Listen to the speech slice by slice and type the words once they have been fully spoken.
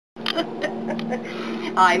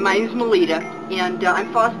Hi, my name's Melita, and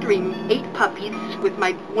I'm fostering 8 puppies with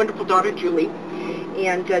my wonderful daughter Julie.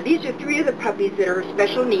 And these are 3 of the puppies that are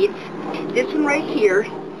special needs. This one right here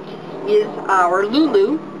is our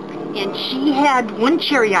Lulu, and she had 1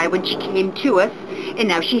 cherry eye when she came to us, and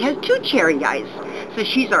now she has 2 cherry eyes. So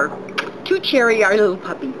she's our 2 cherry eye little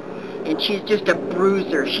puppy, and she's just a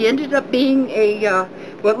bruiser. She ended up being a,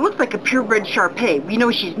 well, it looks like a purebred Shar-Pei. We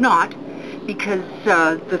know she's not, because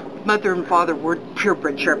the mother and father were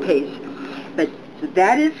purebred Shar-Peis. But so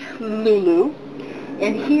that is Lulu,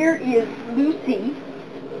 and here is Lucy,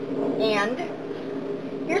 and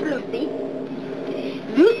here's Lucy.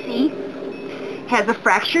 Lucy has a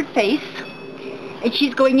fractured face, and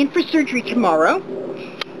she's going in for surgery tomorrow.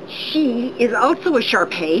 She is also a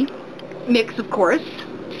Shar-Pei mix, of course,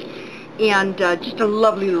 and just a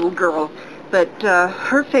lovely little girl. But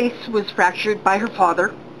her face was fractured by her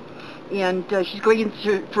father, and she's going in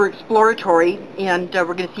for exploratory, and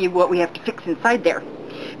we're going to see what we have to fix inside there.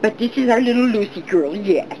 But this is our little Lucy girl,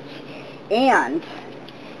 yes. And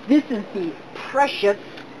this is the precious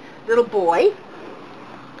little boy,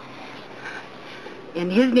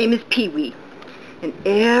 and his name is PeeWee. And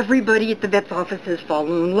everybody at the vet's office has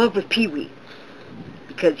fallen in love with PeeWee,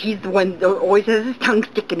 because he's the one that always has his tongue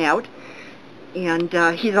sticking out, and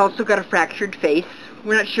he's also got a fractured face.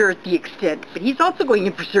 We're not sure at the extent, but he's also going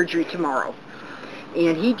in for surgery tomorrow.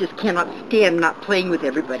 And he just cannot stand not playing with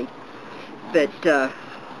everybody. But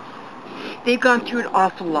they've gone through an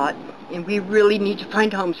awful lot, and we really need to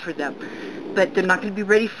find homes for them. But they're not going to be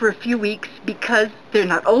ready for a few weeks because they're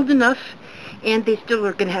not old enough, and they still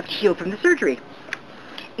are going to have to heal from the surgery.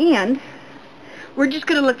 And we're just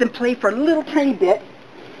going to let them play for a little tiny bit,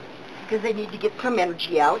 because they need to get some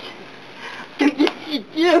energy out. Yes, you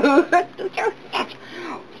do.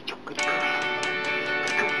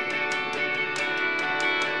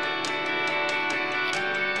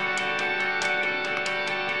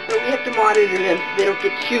 So we have to monitor them so they don't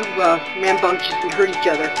get too rambunctious and hurt each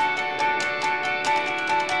other.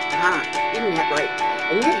 Isn't that right?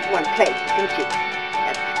 And you just want to play, don't you?